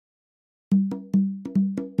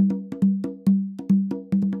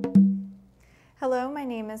Hello, my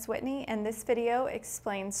name is Whitney, and this video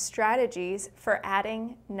explains strategies for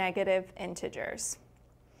adding negative integers.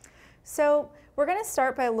 So we're going to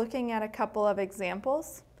start by looking at a couple of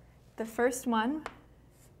examples. The first one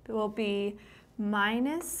will be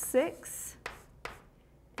 -6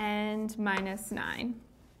 and -9.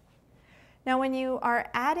 Now when you are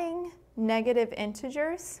adding negative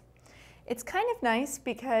integers, it's kind of nice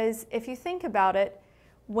because if you think about it,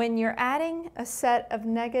 when you're adding a set of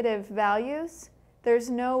negative values, there's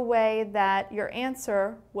no way that your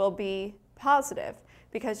answer will be positive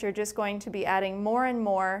because you're just going to be adding more and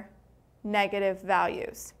more negative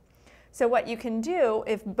values. So what you can do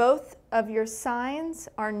if both of your signs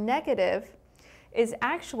are negative is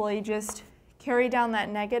actually just carry down that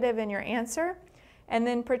negative in your answer and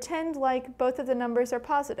then pretend like both of the numbers are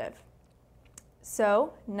positive.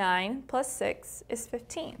 So 9 plus 6 is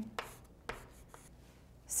 15.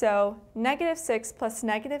 So -6 plus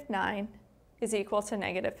 -9 is equal to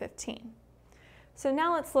 -15. So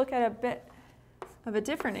now let's look at a bit of a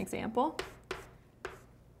different example.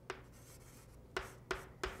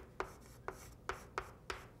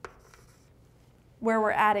 Where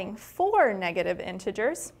we're adding 4 negative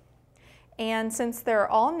integers. And since they're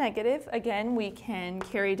all negative, again, we can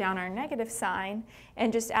carry down our negative sign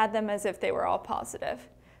and just add them as if they were all positive.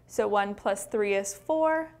 So 1 plus 3 is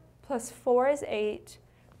 4, plus 4 is 8,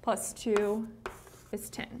 plus 2 is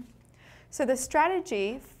 10. So the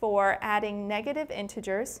strategy for adding negative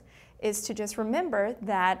integers is to just remember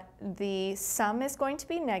that the sum is going to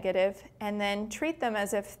be negative and then treat them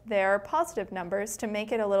as if they're positive numbers to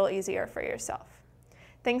make it a little easier for yourself.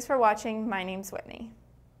 Thanks for watching. My name's Whitney.